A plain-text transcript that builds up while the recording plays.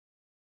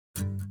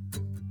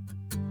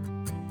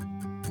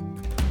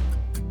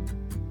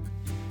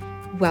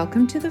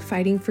Welcome to the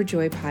Fighting for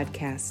Joy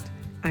podcast.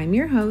 I'm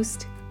your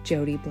host,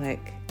 Jody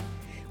Blick.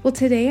 Well,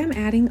 today I'm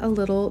adding a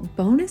little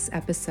bonus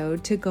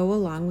episode to go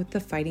along with the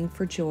Fighting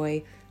for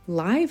Joy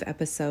live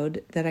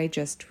episode that I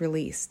just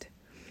released.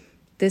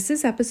 This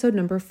is episode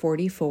number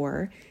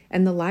 44,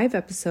 and the live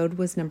episode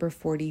was number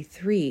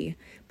 43,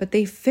 but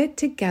they fit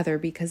together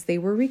because they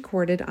were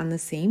recorded on the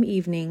same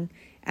evening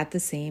at the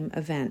same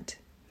event.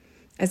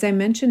 As I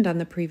mentioned on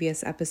the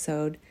previous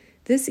episode,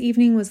 this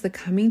evening was the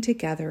coming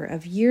together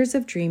of years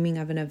of dreaming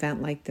of an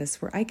event like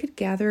this where I could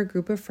gather a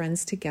group of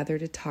friends together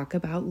to talk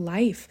about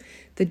life,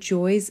 the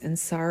joys and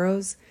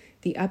sorrows,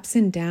 the ups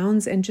and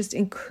downs, and just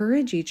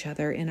encourage each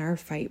other in our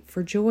fight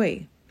for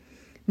joy.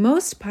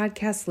 Most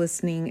podcast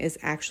listening is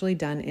actually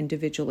done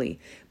individually,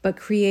 but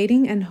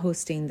creating and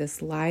hosting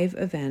this live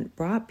event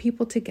brought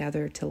people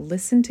together to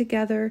listen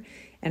together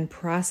and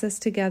process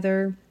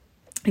together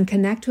and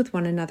connect with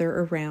one another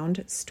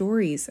around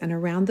stories and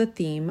around the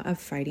theme of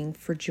fighting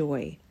for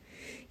joy.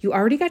 You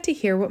already got to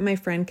hear what my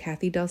friend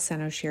Kathy Del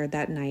Seno shared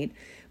that night,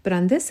 but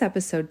on this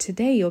episode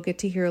today, you'll get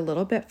to hear a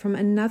little bit from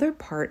another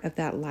part of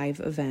that live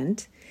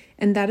event,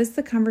 and that is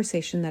the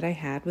conversation that I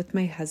had with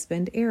my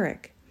husband,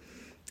 Eric.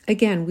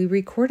 Again, we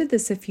recorded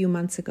this a few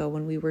months ago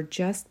when we were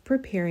just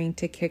preparing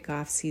to kick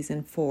off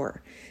season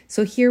 4.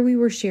 So here we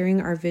were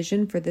sharing our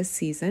vision for this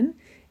season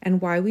and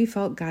why we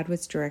felt God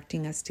was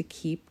directing us to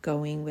keep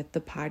going with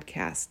the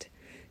podcast.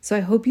 So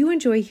I hope you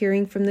enjoy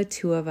hearing from the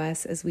two of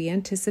us as we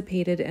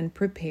anticipated and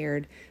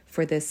prepared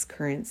for this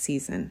current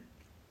season.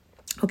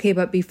 Okay,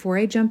 but before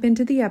I jump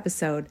into the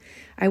episode,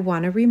 I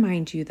want to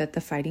remind you that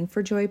the Fighting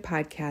for Joy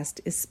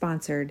podcast is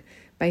sponsored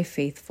by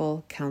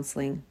Faithful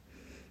Counseling.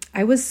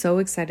 I was so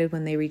excited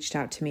when they reached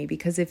out to me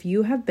because if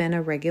you have been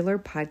a regular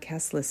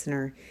podcast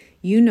listener,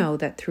 you know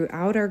that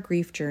throughout our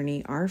grief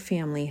journey, our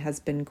family has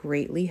been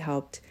greatly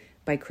helped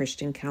by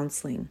Christian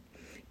counseling.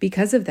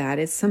 Because of that,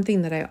 it's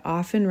something that I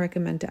often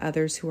recommend to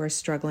others who are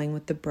struggling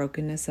with the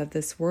brokenness of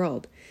this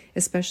world,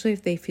 especially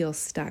if they feel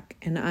stuck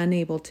and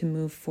unable to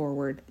move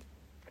forward.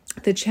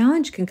 The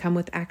challenge can come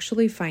with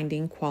actually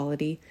finding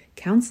quality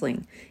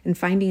counseling and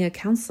finding a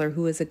counselor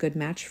who is a good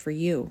match for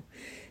you.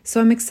 So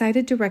I'm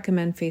excited to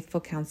recommend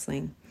Faithful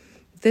Counseling.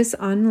 This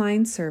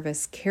online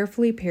service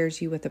carefully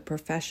pairs you with a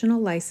professional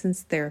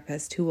licensed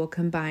therapist who will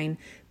combine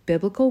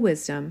biblical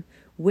wisdom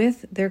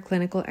with their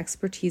clinical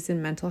expertise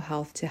in mental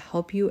health to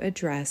help you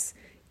address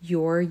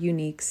your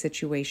unique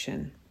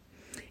situation.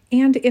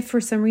 And if for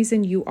some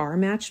reason you are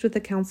matched with a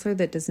counselor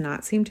that does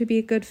not seem to be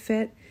a good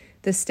fit,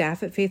 the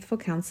staff at Faithful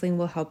Counseling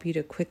will help you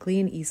to quickly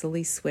and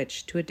easily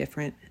switch to a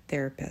different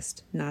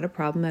therapist. Not a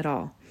problem at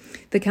all.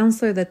 The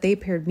counselor that they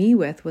paired me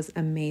with was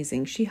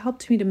amazing. She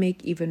helped me to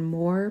make even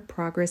more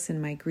progress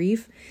in my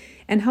grief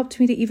and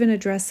helped me to even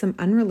address some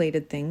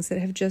unrelated things that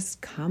have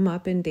just come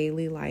up in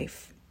daily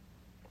life.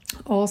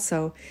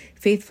 Also,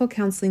 Faithful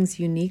Counseling's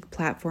unique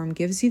platform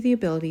gives you the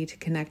ability to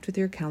connect with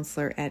your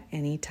counselor at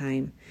any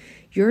time.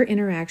 Your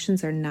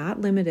interactions are not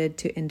limited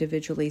to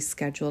individually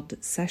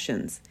scheduled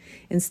sessions.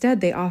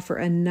 Instead, they offer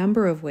a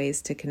number of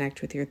ways to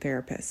connect with your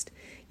therapist.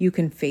 You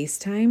can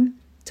FaceTime,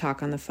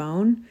 talk on the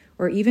phone,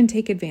 or even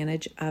take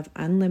advantage of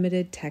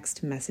unlimited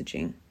text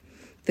messaging.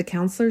 The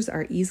counselors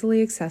are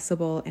easily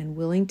accessible and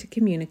willing to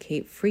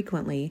communicate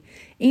frequently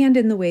and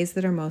in the ways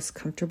that are most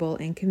comfortable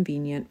and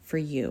convenient for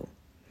you.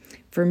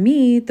 For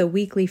me, the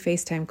weekly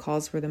FaceTime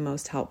calls were the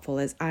most helpful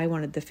as I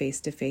wanted the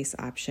face-to-face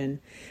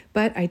option,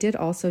 but I did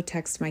also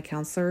text my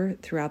counselor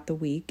throughout the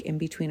week in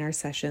between our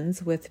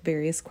sessions with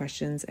various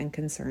questions and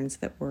concerns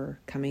that were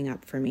coming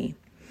up for me.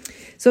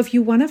 So if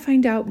you want to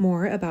find out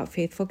more about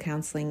Faithful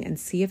Counseling and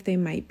see if they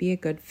might be a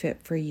good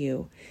fit for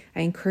you,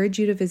 I encourage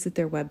you to visit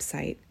their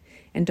website.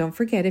 And don't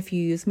forget, if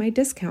you use my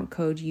discount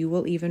code, you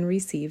will even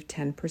receive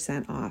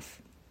 10%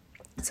 off.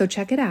 So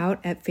check it out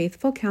at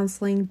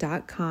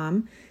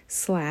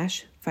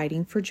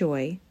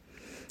faithfulcounseling.com/fightingforjoy.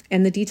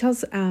 And the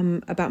details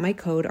about my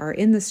code are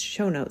in the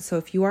show notes. So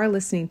if you are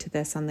listening to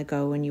this on the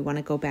go and you want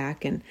to go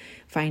back and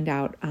find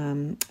out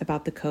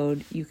about the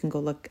code, you can go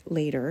look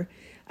later.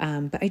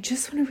 But I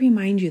just want to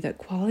remind you that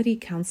quality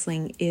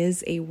counseling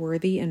is a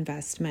worthy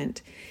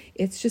investment.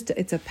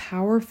 It's a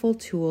powerful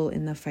tool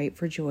in the fight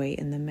for joy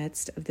in the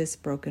midst of this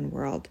broken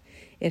world.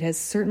 It has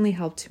certainly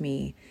helped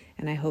me,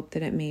 and I hope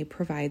that it may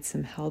provide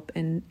some help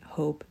and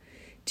hope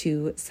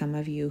to some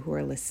of you who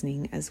are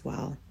listening as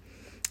well.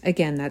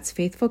 Again, that's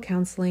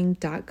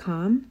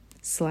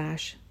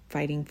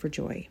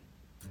faithfulcounseling.com/fightingforjoy.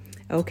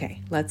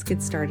 Okay, let's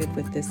get started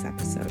with this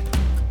episode.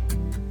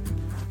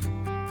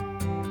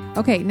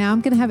 Okay, now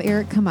I'm going to have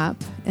Eric come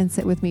up and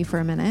sit with me for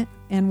a minute,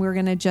 and we're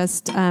going to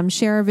just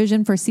share our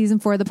vision for season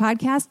 4 of the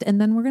podcast,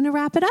 and then we're going to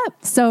wrap it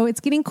up. So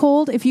it's getting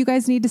cold. If you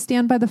guys need to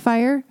stand by the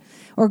fire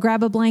or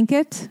grab a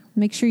blanket,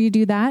 make sure you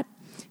do that.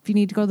 If you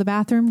need to go to the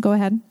bathroom, go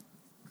ahead.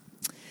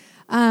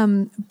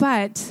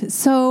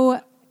 So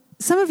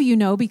some of you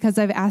know, because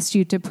I've asked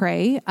you to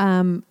pray,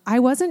 I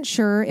wasn't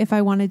sure if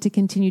I wanted to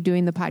continue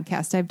doing the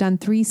podcast. I've done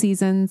 3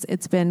 seasons.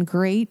 It's been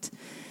great.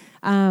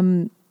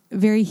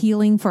 Very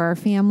healing for our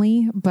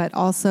family, but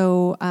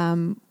also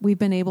we've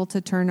been able to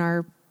turn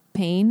our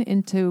pain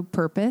into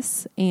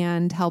purpose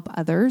and help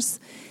others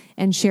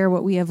and share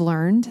what we have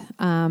learned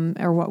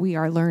or what we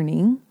are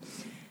learning.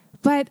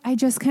 But I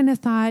just kind of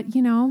thought,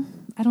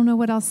 I don't know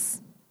what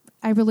else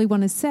I really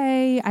want to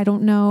say. I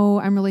don't know.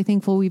 I'm really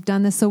thankful we've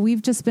done this. So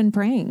we've just been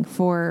praying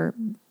for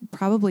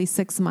probably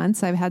 6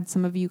 months. I've had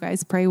some of you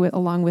guys pray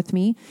along with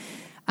me.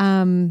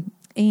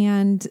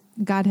 And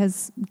God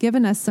has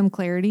given us some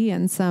clarity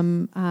and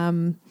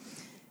some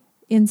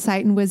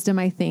insight and wisdom,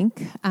 I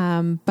think.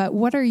 But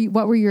what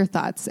were your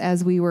thoughts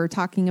as we were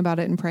talking about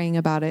it and praying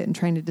about it and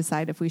trying to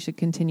decide if we should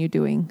continue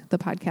doing the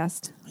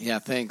podcast? Yeah,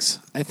 thanks.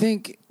 I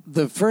think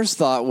the first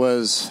thought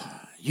was,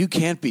 you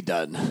can't be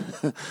done.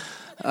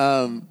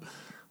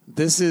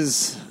 This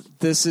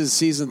is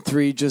season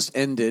 3 just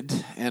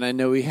ended, and I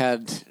know we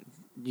had,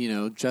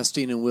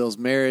 Justine and Will's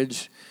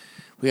marriage.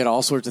 We had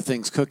all sorts of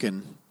things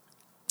cooking,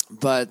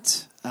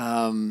 but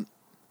I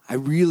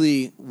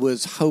really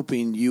was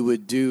hoping you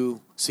would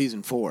do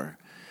season 4.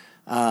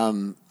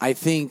 I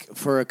think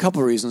for a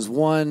couple of reasons.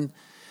 One,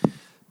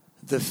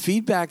 the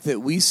feedback that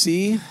we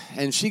see,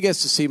 and she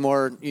gets to see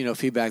more,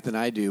 feedback than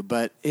I do,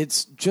 but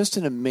it's just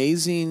an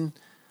amazing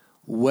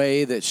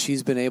way that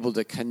she's been able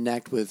to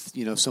connect with,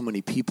 so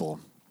many people.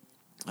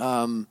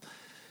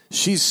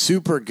 She's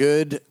super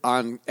good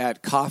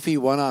at coffee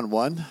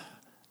one-on-one.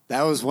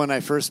 That was when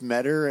I first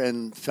met her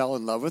and fell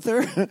in love with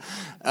her.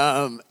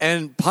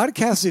 And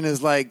podcasting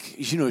is like,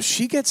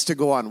 she gets to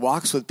go on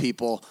walks with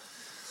people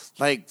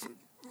like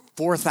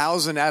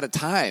 4,000 at a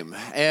time.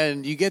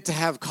 And you get to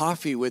have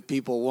coffee with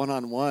people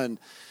one-on-one,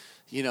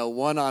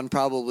 one on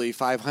probably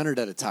 500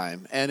 at a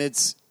time. And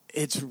it's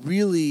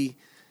really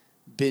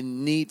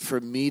been neat for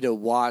me to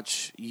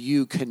watch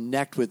you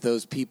connect with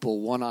those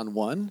people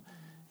one-on-one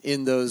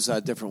in those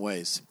different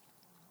ways.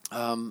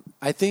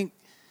 I think,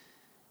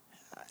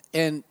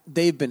 and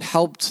they've been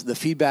helped. The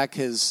feedback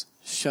has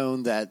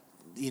shown that,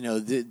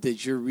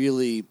 that you're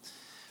really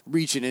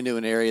reaching into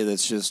an area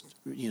that's just,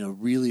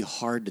 really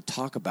hard to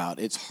talk about.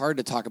 It's hard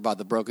to talk about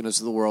the brokenness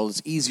of the world.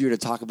 It's easier to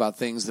talk about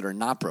things that are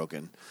not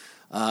broken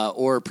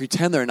or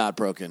pretend they're not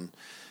broken.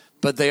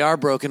 But they are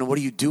broken, and what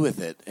do you do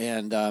with it?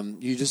 And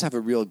you just have a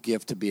real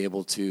gift to be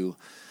able to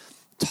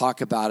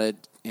talk about it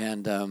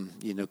and,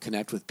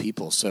 connect with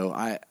people. So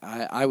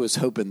I was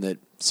hoping that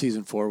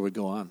season 4 would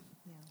go on.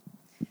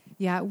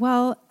 Yeah,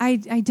 well, I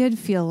did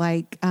feel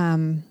like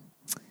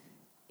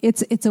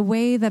it's a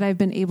way that I've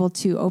been able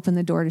to open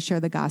the door to share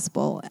the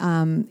gospel.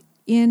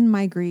 In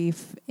my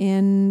grief,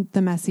 in the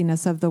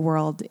messiness of the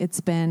world,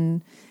 it's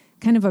been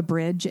kind of a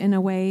bridge in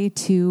a way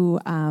to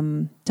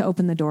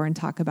open the door and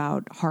talk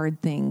about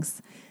hard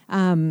things.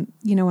 When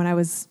I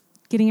was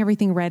getting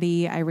everything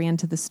ready, I ran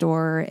to the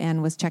store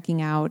and was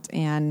checking out,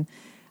 and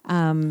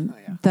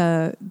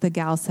the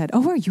gal said,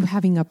 "Oh, are you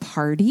having a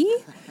party?"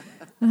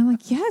 And I'm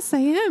like, "Yes, I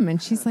am."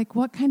 And she's like,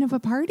 "What kind of a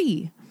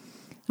party?"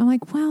 I'm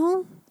like,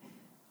 "Well,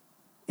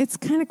 it's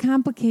kind of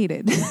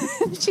complicated."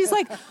 She's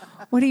like,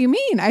 "What do you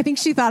mean?" I think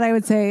she thought I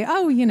would say,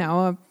 "Oh,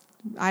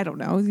 I don't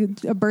know,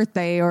 a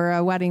birthday or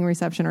a wedding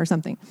reception or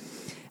something."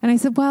 And I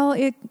said, "Well,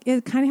 it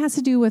kind of has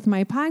to do with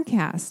my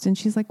podcast." And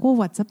she's like, "Well,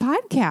 what's a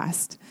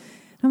podcast?"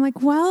 And I'm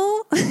like,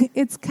 "Well,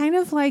 it's kind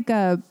of like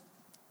a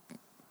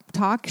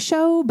talk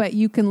show, but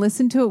you can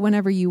listen to it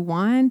whenever you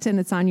want, and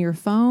it's on your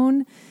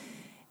phone."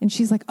 And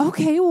she's like,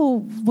 "Okay, well,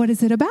 what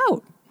is it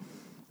about?"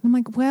 I'm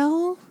like,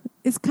 "Well,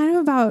 it's kind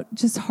of about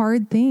just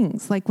hard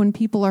things, like when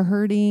people are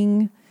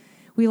hurting.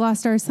 We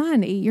lost our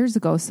son 8 years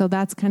ago, so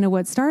that's kind of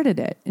what started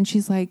it." And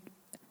she's like,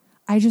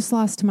 "I just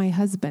lost my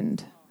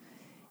husband."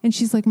 And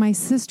she's like, "My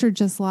sister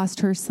just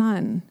lost her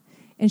son."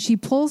 And she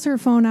pulls her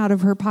phone out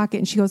of her pocket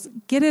and she goes,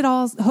 "Get it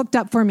all hooked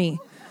up for me."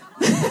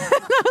 And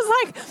I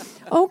was like,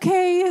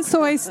 "Okay."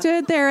 So I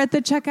stood there at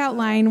the checkout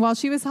line while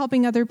she was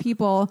helping other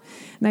people,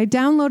 and I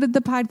downloaded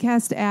the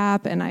podcast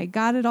app and I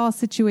got it all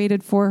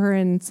situated for her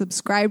and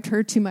subscribed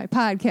her to my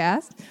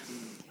podcast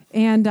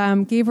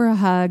and gave her a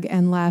hug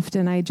and left.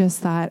 And I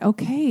just thought,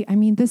 okay, I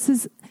mean,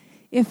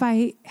 if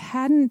I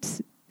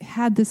hadn't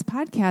had this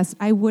podcast,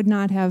 I would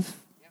not have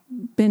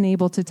been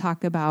able to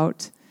talk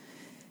about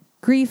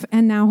grief,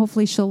 and now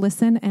hopefully she'll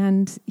listen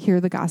and hear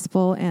the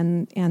gospel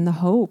and the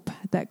hope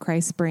that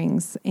Christ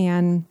brings.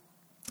 And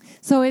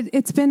so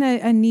it's been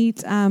a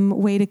neat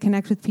way to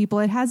connect with people.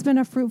 It has been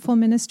a fruitful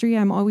ministry.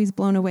 I'm always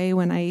blown away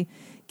when I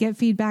get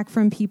feedback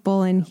from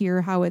people and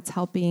hear how it's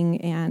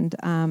helping. And,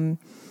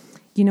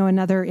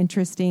 another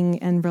interesting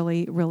and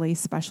really, really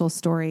special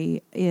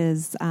story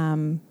is,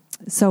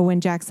 so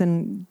when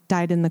Jackson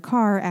died in the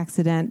car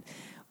accident,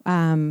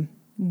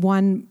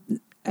 one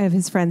of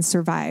his friends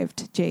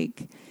survived,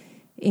 Jake.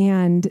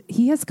 And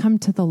he has come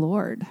to the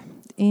Lord.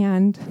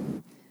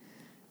 And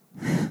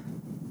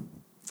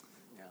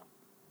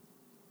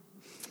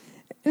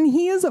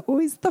he is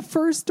always the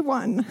first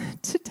one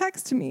to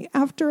text me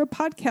after a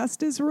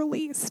podcast is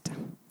released.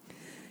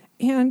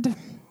 And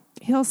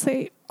he'll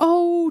say,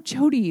 "Oh,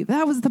 Jody,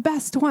 that was the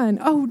best one.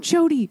 Oh,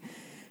 Jody,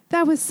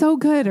 that was so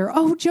good." Or,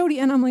 "Oh, Jody."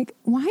 And I'm like,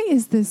 why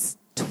is this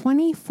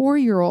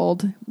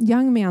 24-year-old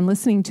young man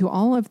listening to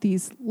all of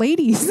these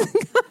ladies?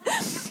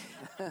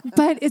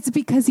 But it's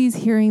because he's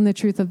hearing the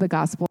truth of the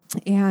gospel.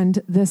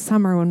 And this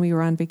summer when we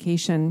were on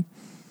vacation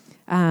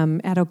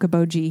at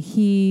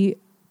Okoboji,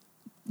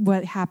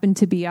 what happened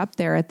to be up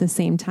there at the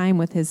same time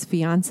with his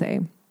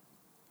fiance.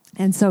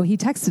 And so he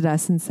texted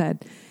us and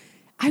said,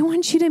 I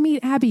want you to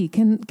meet Abby.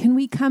 Can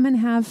we come and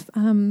have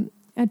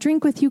a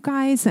drink with you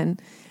guys? And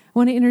I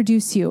want to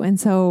introduce you. And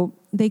so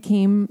they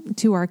came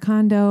to our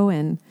condo,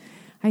 and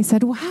I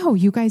said, wow,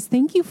 you guys,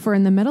 thank you for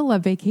in the middle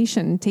of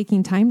vacation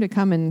taking time to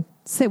come and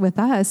sit with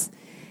us.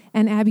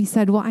 And Abby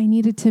said, well, I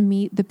needed to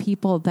meet the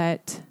people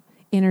that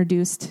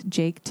introduced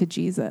Jake to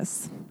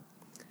Jesus.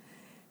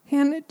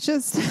 And it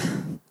just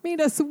made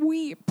us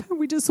weep.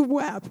 We just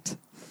wept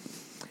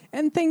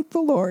and thanked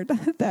the Lord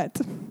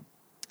that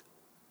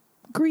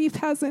grief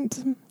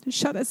hasn't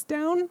shut us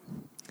down.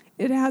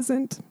 It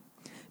hasn't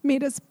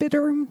made us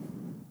bitter.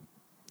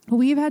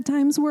 We've had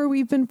times where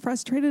we've been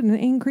frustrated and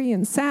angry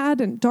and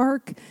sad and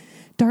dark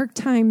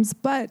times,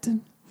 but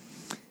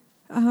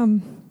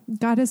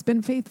God has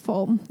been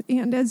faithful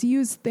and has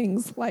used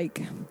things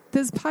like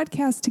this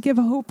podcast to give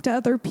hope to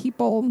other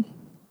people.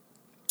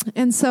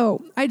 And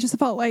so I just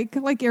felt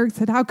like Eric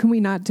said, how can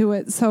we not do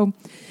it? So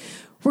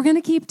we're going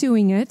to keep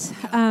doing it.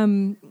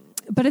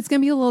 But it's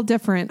going to be a little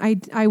different.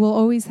 I will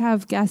always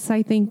have guests,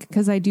 I think,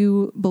 because I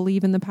do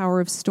believe in the power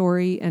of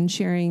story and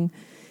sharing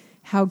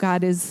how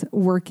God is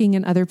working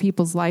in other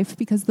people's life,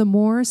 because the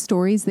more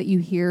stories that you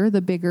hear,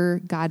 the bigger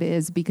God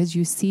is, because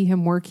you see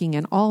him working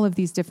in all of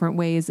these different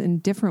ways in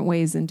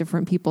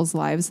different people's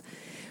lives.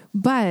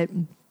 But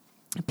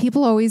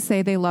people always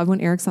say they love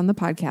when Eric's on the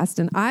podcast,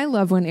 and I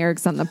love when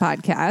Eric's on the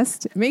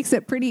podcast. It makes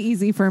it pretty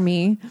easy for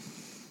me.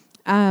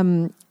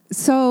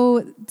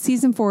 So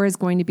season 4 is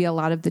going to be a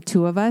lot of the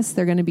two of us.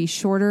 They're going to be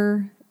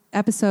shorter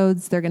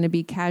episodes. They're going to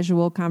be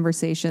casual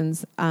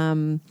conversations,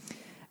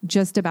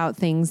 just about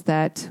things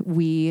that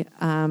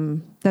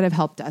that have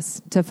helped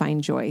us to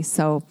find joy.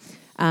 So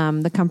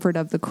the comfort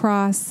of the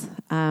cross,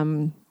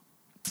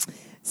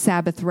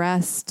 Sabbath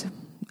rest,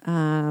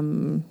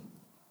 the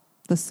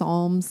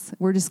Psalms.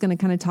 We're just going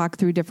to kind of talk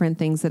through different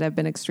things that have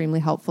been extremely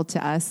helpful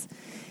to us.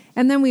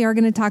 And then we are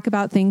going to talk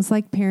about things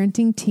like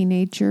parenting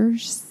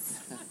teenagers.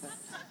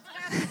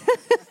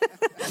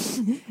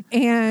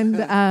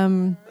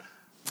 and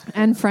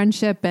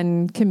friendship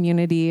and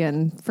community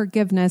and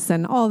forgiveness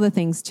and all the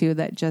things too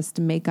that just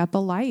make up a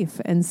life.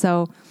 And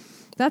so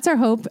that's our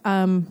hope.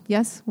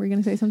 Yes, were you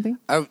going to say something?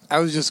 I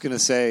was just going to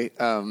say,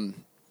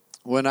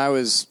 when I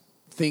was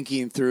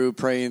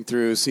praying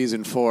through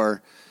season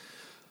 4,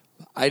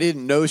 I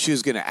didn't know she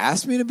was going to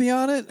ask me to be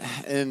on it.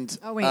 And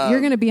oh wait, you're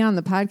going to be on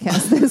the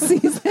podcast this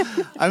season.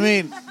 I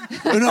mean,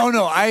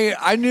 no.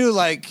 I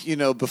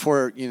knew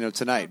before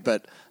tonight,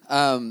 but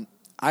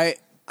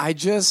I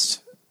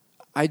just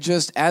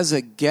as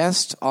a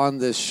guest on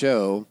this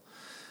show,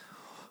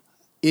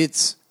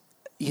 it's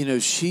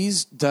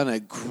she's done a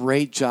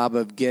great job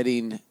of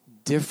getting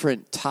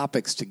different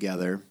topics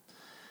together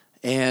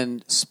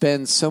and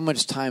spend so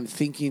much time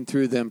thinking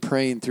through them,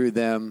 praying through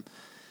them,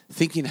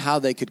 thinking how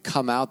they could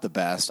come out the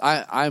best.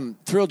 I'm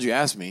thrilled you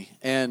asked me,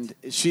 and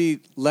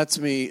she lets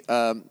me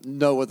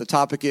know what the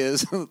topic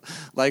is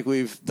like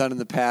we've done in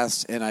the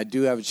past, and I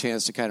do have a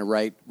chance to kind of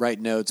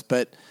write notes.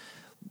 But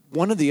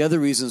one of the other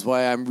reasons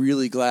why I'm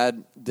really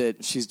glad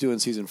that she's doing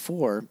season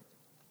 4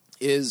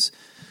 is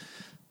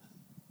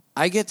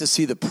I get to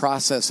see the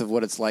process of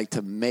what it's like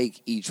to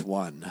make each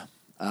one.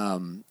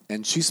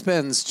 And she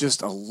spends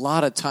just a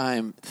lot of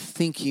time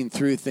thinking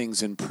through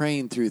things and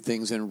praying through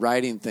things and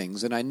writing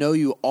things. And I know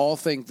you all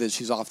think that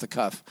she's off the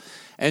cuff,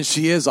 and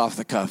she is off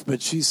the cuff,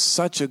 but she's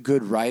such a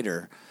good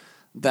writer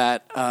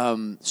that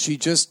she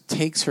just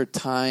takes her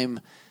time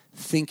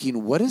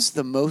thinking, what is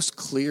the most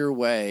clear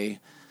way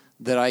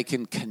that I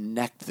can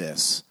connect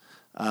this?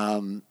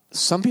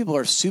 Some people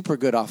are super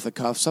good off the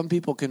cuff. Some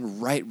people can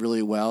write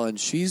really well, and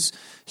she's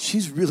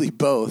really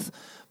both.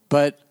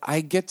 But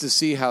I get to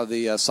see how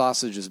the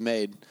sausage is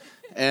made,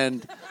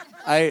 and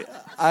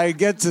I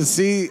get to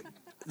see,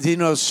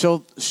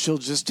 she'll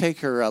just take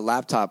her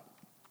laptop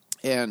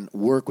and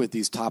work with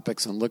these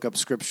topics and look up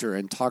scripture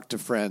and talk to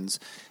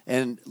friends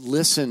and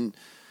listen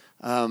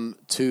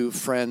to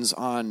friends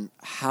on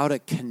how to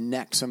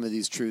connect some of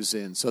these truths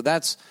in. So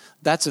that's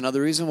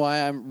another reason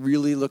why I'm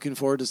really looking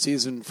forward to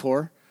season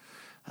 4.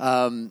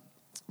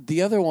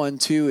 The other one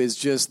too is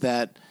just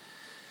that,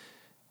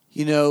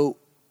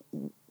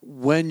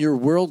 when your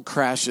world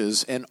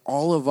crashes, and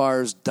all of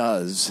ours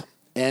does,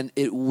 and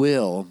it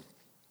will,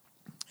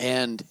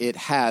 and it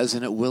has,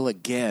 and it will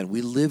again.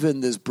 We live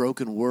in this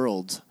broken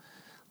world.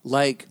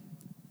 Like,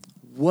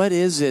 what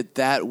is it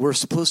that we're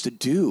supposed to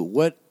do?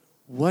 What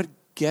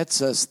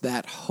gets us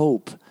that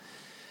hope?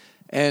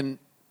 And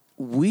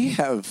we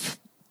have,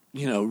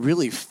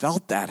 really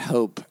felt that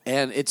hope.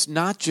 And it's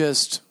not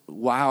just,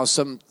 wow,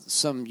 some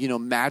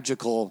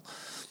magical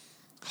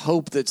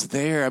hope that's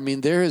there. I mean,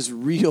 there is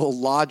real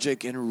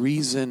logic and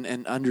reason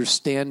and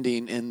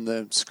understanding in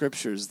the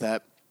scriptures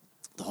that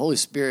the Holy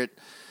Spirit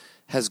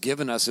has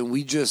given us, and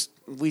we just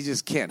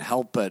can't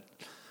help but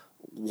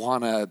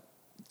want to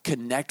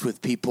connect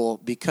with people,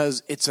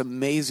 because it's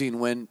amazing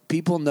when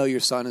people know your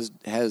son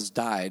has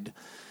died,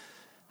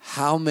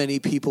 how many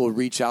people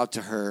reach out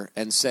to her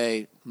and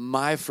say,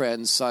 my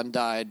friend's son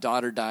died,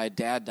 daughter died,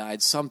 dad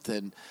died,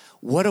 something.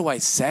 What do I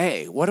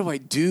say? What do I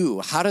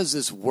do? How does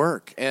this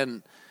work?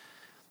 And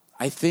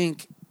I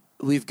think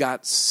we've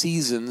got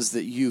seasons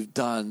that you've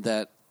done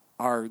that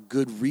are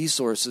good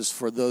resources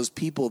for those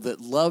people that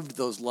loved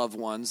those loved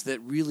ones, that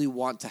really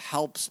want to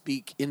help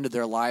speak into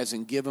their lives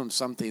and give them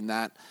something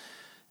that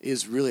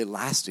is really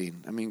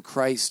lasting. I mean,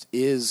 Christ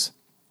is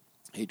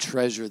a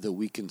treasure that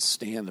we can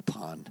stand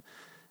upon.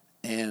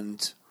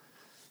 And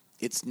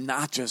it's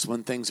not just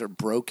when things are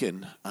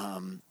broken.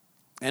 And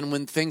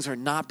when things are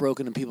not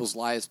broken in people's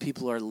lives,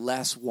 people are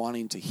less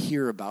wanting to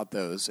hear about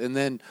those. And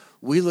then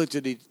we looked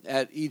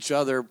at each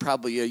other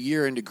probably a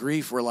year into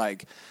grief. We're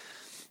like,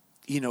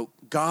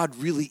 God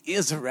really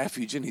is a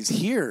refuge, and he's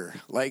here.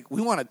 Like,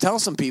 we want to tell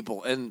some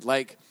people, and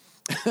like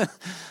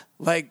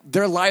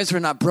their lives are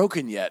not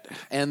broken yet,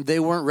 and they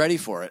weren't ready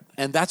for it,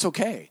 and that's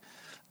okay.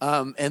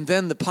 And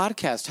then the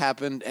podcast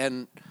happened,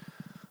 and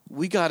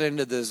we got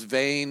into this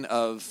vein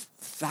of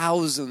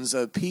thousands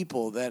of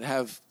people that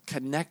have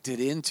connected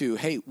into,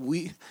 hey,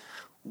 we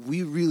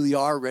really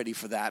are ready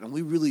for that, and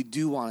we really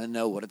do want to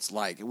know what it's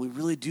like, and we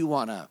really do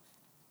want to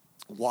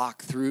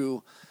walk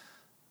through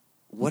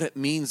what it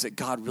means that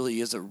God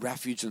really is a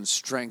refuge and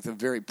strength, a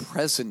very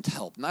present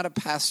help, not a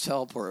past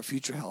help or a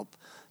future help,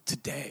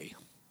 today.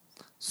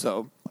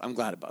 So I'm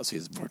glad about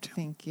season 4 too.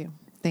 Thank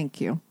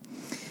you.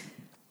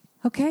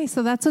 Okay,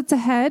 so that's what's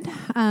ahead.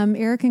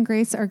 Eric and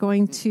Grace are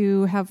going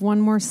to have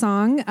one more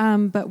song,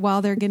 but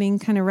while they're getting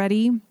kind of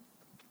ready,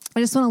 I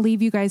just want to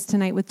leave you guys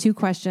tonight with 2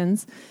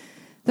 questions.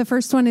 The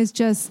first one is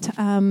just,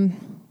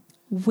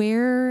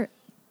 where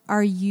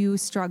are you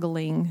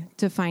struggling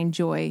to find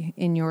joy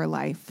in your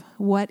life?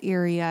 What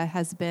area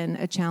has been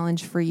a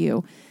challenge for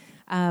you?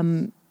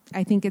 I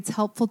think it's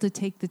helpful to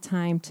take the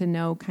time to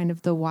know kind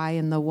of the why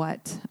and the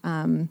what.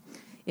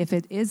 If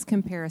it is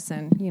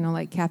comparison,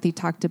 like Kathy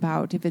talked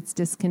about, if it's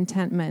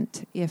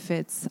discontentment, if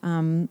it's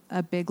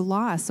a big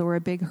loss or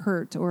a big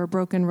hurt or a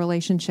broken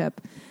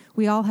relationship,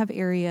 we all have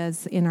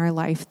areas in our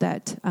life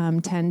that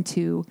tend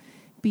to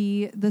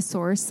be the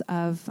source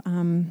of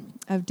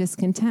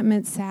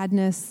discontentment,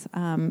 sadness,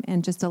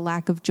 and just a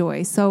lack of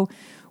joy. So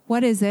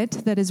what is it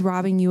that is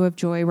robbing you of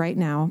joy right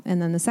now?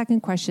 And then the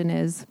second question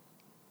is,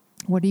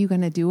 what are you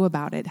going to do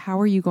about it? How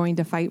are you going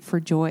to fight for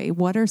joy?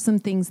 What are some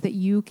things that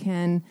you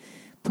can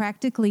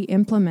practically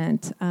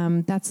implement?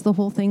 That's the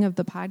whole thing of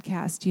the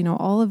podcast,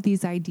 all of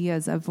these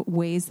ideas of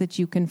ways that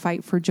you can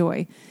fight for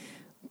joy.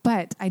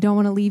 But I don't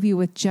want to leave you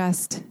with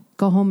just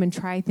go home and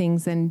try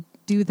things and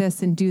do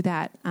this and do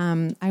that.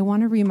 I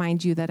want to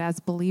remind you that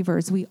as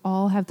believers, we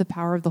all have the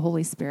power of the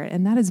Holy Spirit,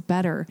 and that is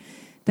better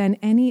than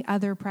any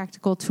other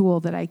practical tool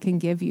that I can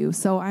give you.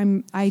 So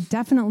I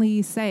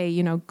definitely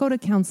say, go to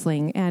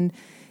counseling and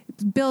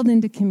build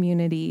into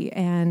community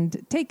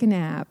and take a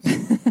nap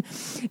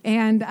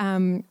and,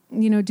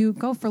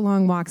 go for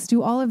long walks,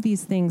 do all of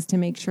these things to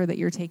make sure that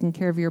you're taking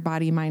care of your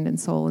body, mind, and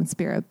soul and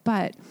spirit.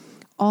 But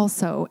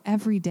also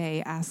every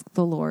day ask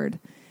the Lord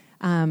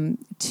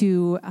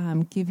to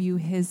give you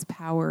his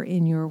power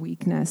in your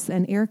weakness.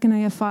 And Eric and I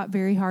have fought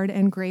very hard,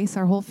 and Grace,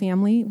 our whole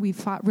family, we've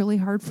fought really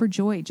hard for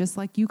joy, just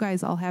like you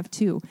guys all have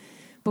too.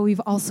 But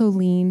we've also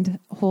leaned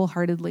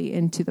wholeheartedly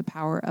into the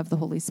power of the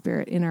Holy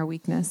Spirit in our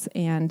weakness,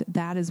 and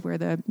that is where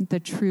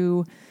the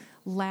true,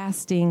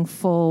 lasting,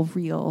 full,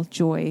 real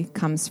joy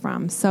comes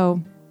from.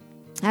 So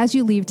as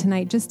you leave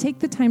tonight, just take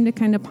the time to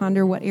kind of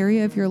ponder what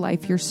area of your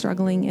life you're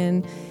struggling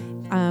in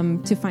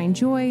to find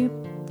joy,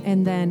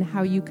 and then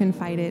how you can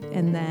fight it,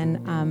 and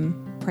then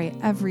pray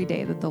every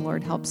day that the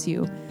Lord helps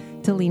you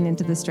to lean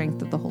into the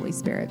strength of the Holy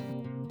Spirit.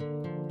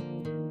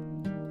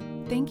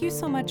 Thank you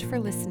so much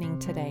for listening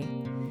today.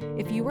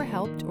 If you were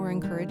helped or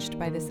encouraged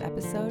by this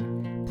episode,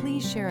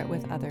 please share it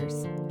with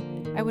others.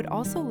 I would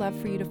also love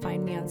for you to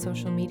find me on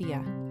social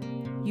media.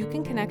 You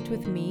can connect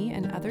with me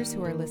and others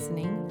who are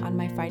listening on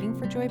my Fighting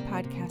for Joy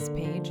podcast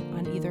page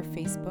on either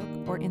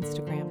Facebook or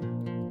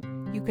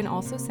Instagram. You can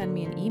also send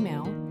me an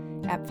email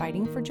at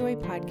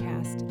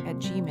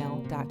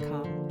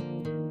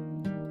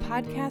fightingforjoypodcast@gmail.com.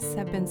 Podcasts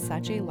have been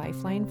such a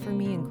lifeline for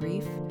me in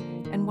grief,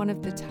 and one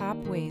of the top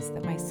ways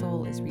that my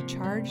soul is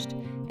recharged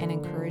and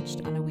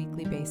encouraged on a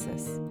weekly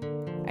basis.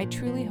 I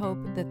truly hope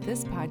that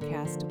this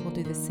podcast will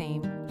do the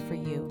same for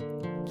you.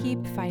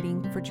 Keep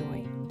fighting for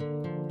joy.